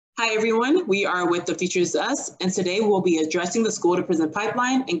Hi everyone, we are with The Future is Us, and today we'll be addressing the school to prison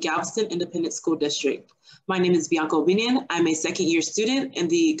pipeline in Galveston Independent School District. My name is Bianca Obinyan. I'm a second year student in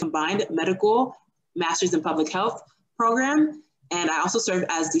the Combined Medical Masters in Public Health program, and I also serve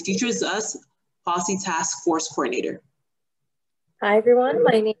as The Future is Us Policy Task Force Coordinator. Hi everyone,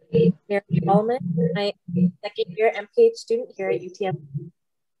 my name is Semira. I'm a second year MPH student here at UTMB.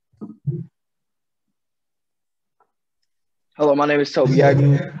 Hello, my name is Toby.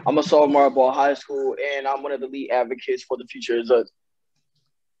 Agnew. I'm a sophomore at Ball High School, and I'm one of the lead advocates for The Future is Us.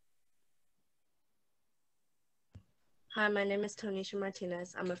 Hi, my name is Toneisha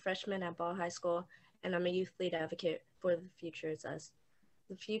Martinez. I'm a freshman at Ball High School, and I'm a youth lead advocate for The Future is Us.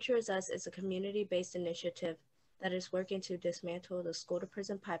 The Future is Us is a community-based initiative that is working to dismantle the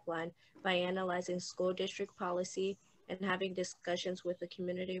school-to-prison pipeline by analyzing school district policy and having discussions with the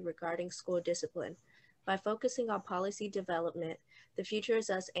community regarding school discipline. By focusing on policy development, The Future is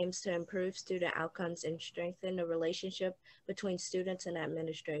Us aims to improve student outcomes and strengthen the relationship between students and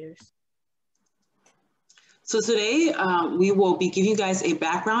administrators. So today, we will be giving you guys a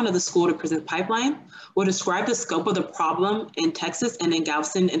background of the school to prison pipeline. We'll describe the scope of the problem in Texas and in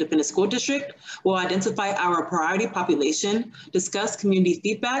Galveston Independent School District. We'll identify our priority population, discuss community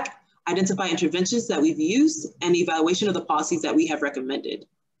feedback, identify interventions that we've used, and evaluation of the policies that we have recommended.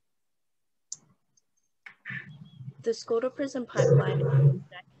 The school to prison pipeline in the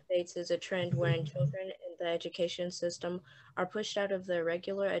United States is a trend wherein children in the education system are pushed out of their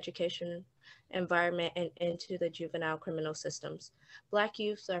regular education environment and into the juvenile criminal systems. Black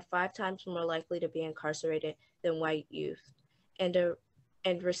youths are 5 times more likely to be incarcerated than white youth, and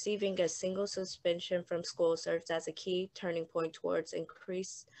receiving a single suspension from school serves as a key turning point towards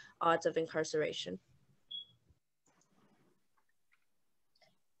increased odds of incarceration.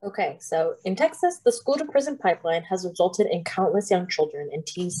 Okay, so in Texas, the school to prison pipeline has resulted in countless young children and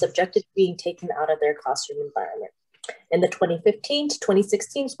teens subjected to being taken out of their classroom environment. In the 2015 to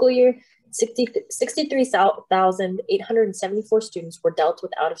 2016 school year, 63,874 students were dealt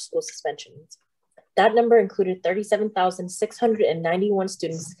with out of school suspensions. That number included 37,691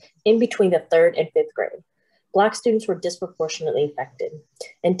 students in between the 3rd and 5th grade. Black students were disproportionately affected.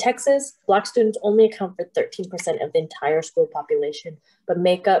 In Texas, Black students only account for 13% of the entire school population, but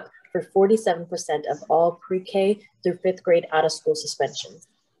make up for 47% of all pre-K through 5th grade out-of-school suspensions.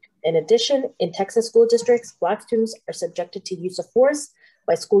 In addition, in Texas school districts, Black students are subjected to use of force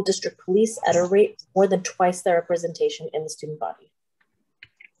by school district police at a rate more than twice their representation in the student body.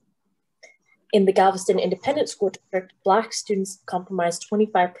 In the Galveston Independent School District, Black students comprised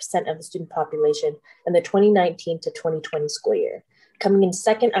 25% of the student population in the 2019 to 2020 school year, coming in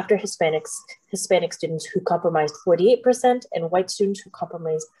second after Hispanic students who comprised 48% and white students who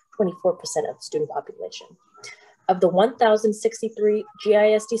comprised 24% of the student population. Of the 1,063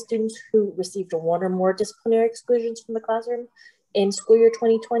 GISD students who received 1 or more disciplinary exclusions from the classroom in school year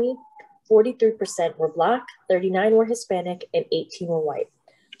 2020, 43% were Black, 39 were Hispanic, and 18 were white.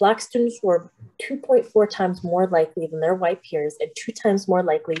 Black students were 2.4 times more likely than their white peers and 2 times more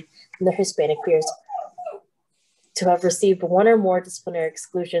likely than their Hispanic peers to have received 1 or more disciplinary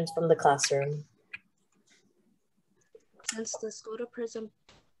exclusions from the classroom. Since the school to prison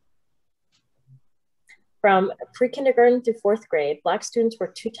From pre-kindergarten through 4th grade, Black students were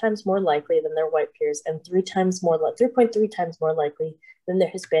 2 times more likely than their white peers and 3.3 times more likely than their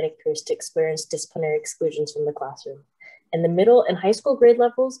Hispanic peers to experience disciplinary exclusions from the classroom. In the middle and high school grade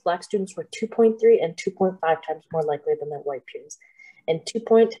levels, Black students were 2.3 and 2.5 times more likely than their white peers, and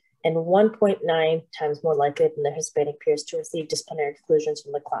 1.9 times more likely than their Hispanic peers to receive disciplinary exclusions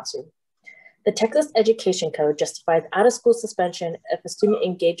from the classroom. The Texas Education Code justifies out-of-school suspension if a student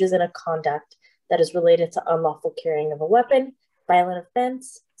engages in a conduct that is related to unlawful carrying of a weapon, violent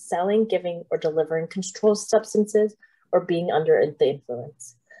offense, selling, giving, or delivering controlled substances, or being under the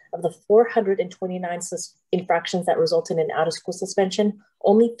influence. Of the 429 infractions that resulted in out-of-school suspension,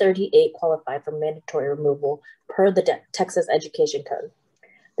 only 38 qualify for mandatory removal per the Texas Education Code.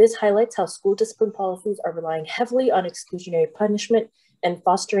 This highlights how school discipline policies are relying heavily on exclusionary punishment and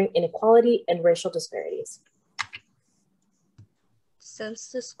fostering inequality and racial disparities. Since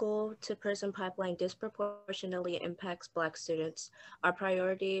the school to prison pipeline disproportionately impacts Black students, our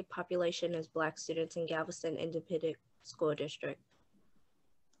priority population is Black students in Galveston Independent School District.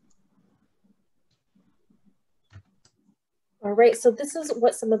 All right, so this is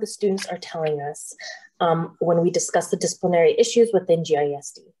what some of the students are telling us when we discuss the disciplinary issues within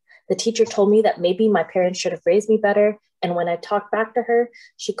GISD. The teacher told me that maybe my parents should have raised me better, and when I talked back to her,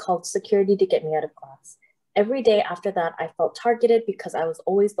 she called security to get me out of class. Every day after that, I felt targeted because I was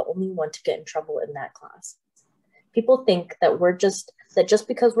always the only one to get in trouble in that class. People think that we're just that just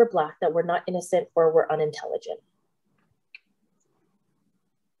because we're Black, that we're not innocent or we're unintelligent.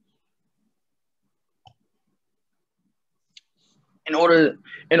 In order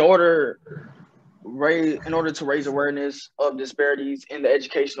to raise awareness of disparities in the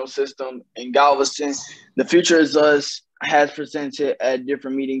educational system in Galveston, the Future Is Us has presented at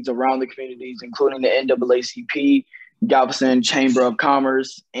different meetings around the communities, including the NAACP, Galveston Chamber of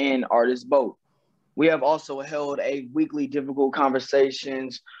Commerce, and Artists Boat. We have also held a weekly difficult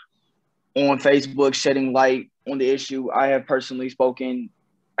conversations on Facebook, shedding light on the issue. I have personally spoken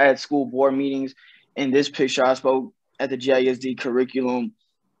at school board meetings. In this picture, I spoke at the GISD curriculum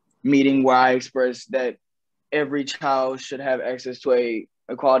meeting where I expressed that every child should have access to a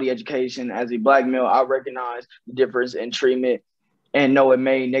quality education. As a Black male, I recognize the difference in treatment and know it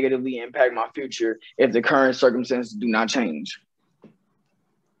may negatively impact my future if the current circumstances do not change.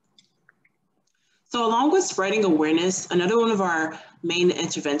 So along with spreading awareness, another one of our main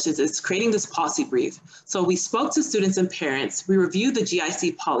interventions is creating this policy brief. So we spoke to students and parents, we reviewed the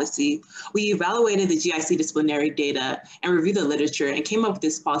GIC policy, we evaluated the GIC disciplinary data and reviewed the literature and came up with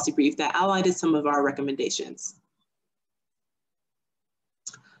this policy brief that outlined some of our recommendations.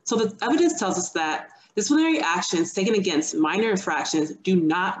 So the evidence tells us that disciplinary actions taken against minor infractions do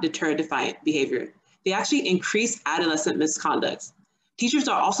not deter defiant behavior. They actually increase adolescent misconduct. Teachers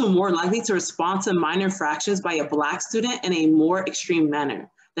are also more likely to respond to minor infractions by a Black student in a more extreme manner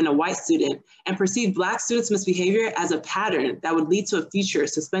than a white student and perceive Black students' misbehavior as a pattern that would lead to a future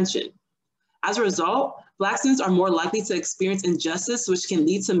suspension. As a result, Black students are more likely to experience injustice, which can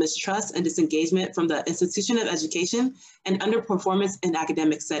lead to mistrust and disengagement from the institution of education and underperformance in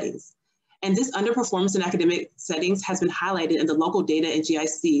academic settings. And this underperformance in academic settings has been highlighted in the local data in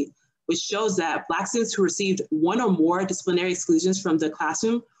GIC, which shows that Black students who received one or more disciplinary exclusions from the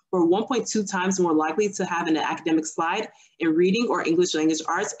classroom were 1.2 times more likely to have an academic slide in reading or English language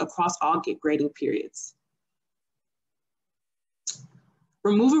arts across all grading periods.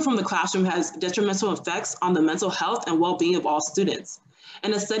 Removal from the classroom has detrimental effects on the mental health and well-being of all students.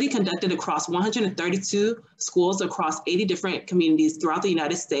 In a study conducted across 132 schools across 80 different communities throughout the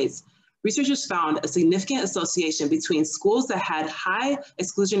United States, researchers found a significant association between schools that had high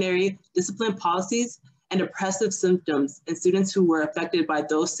exclusionary discipline policies and depressive symptoms in students who were affected by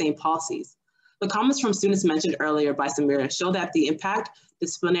those same policies. The comments from students mentioned earlier by Semira show that the impact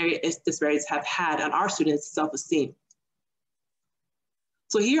disciplinary disparities have had on our students' self-esteem.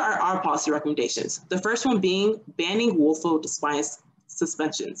 So here are our policy recommendations. The first one being banning willful defiance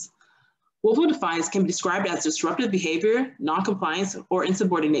suspensions. Willful defiance can be described as disruptive behavior, non-compliance, or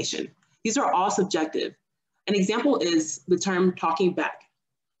insubordination. These are all subjective. An example is the term talking back.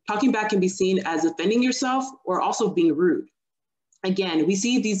 Talking back can be seen as offending yourself or also being rude. Again, we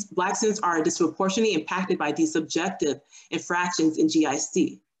see these Black students are disproportionately impacted by these subjective infractions in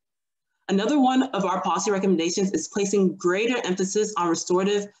GIC. Another one of our policy recommendations is placing greater emphasis on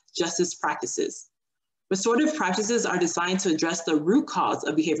restorative justice practices. Restorative practices are designed to address the root cause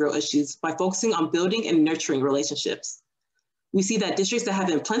of behavioral issues by focusing on building and nurturing relationships. We see that districts that have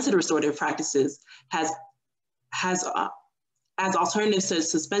implemented restorative practices as alternatives to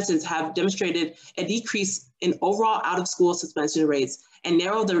suspensions have demonstrated a decrease in overall out-of-school suspension rates and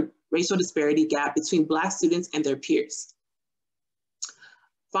narrowed the racial disparity gap between Black students and their peers.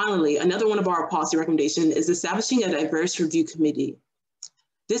 Finally, another one of our policy recommendations is establishing a diverse review committee.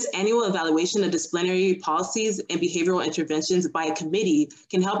 This annual evaluation of disciplinary policies and behavioral interventions by a committee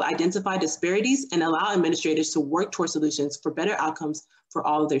can help identify disparities and allow administrators to work toward solutions for better outcomes for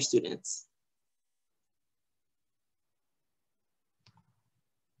all of their students.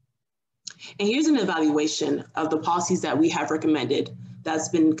 And here's an evaluation of the policies that we have recommended that's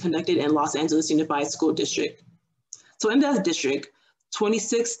been conducted in Los Angeles Unified School District. So in that district,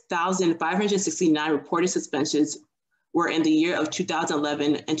 26,569 reported suspensions were in the year of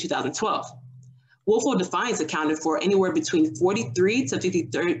 2011 and 2012. Willful defiance accounted for anywhere between 43 to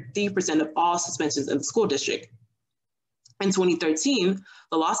 53% of all suspensions in the school district. In 2013,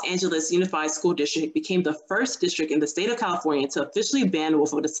 the Los Angeles Unified School District became the first district in the state of California to officially ban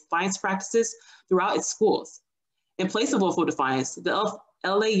willful defiance practices throughout its schools. In place of willful defiance, the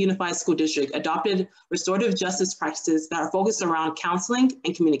LA Unified School District adopted restorative justice practices that are focused around counseling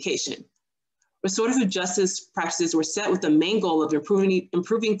and communication. Restorative justice practices were set with the main goal of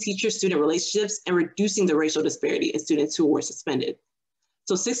improving teacher-student relationships and reducing the racial disparity in students who were suspended.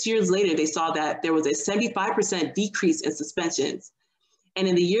 So 6 years later, they saw that there was a 75% decrease in suspensions. And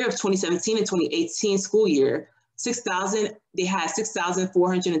in the year of 2017 and 2018 school year, they had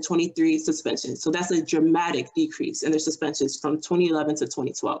 6,423 suspensions. So that's a dramatic decrease in their suspensions from 2011 to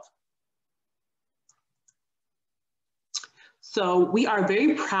 2012. So we are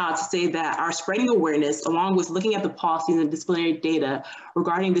very proud to say that our spreading awareness, along with looking at the policies and disciplinary data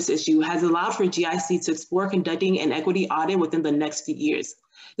regarding this issue, has allowed for GIC to explore conducting an equity audit within the next few years.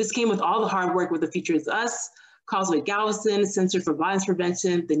 This came with all the hard work with the Future Is Us, Causeway Galveston, Center for Violence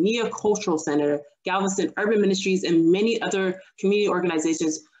Prevention, the NEA Cultural Center, Galveston Urban Ministries, and many other community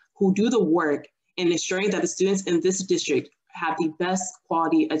organizations who do the work in ensuring that the students in this district have the best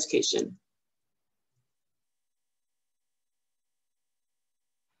quality education.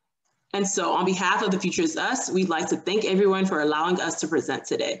 And so on behalf of the Future Is Us, we'd like to thank everyone for allowing us to present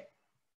today.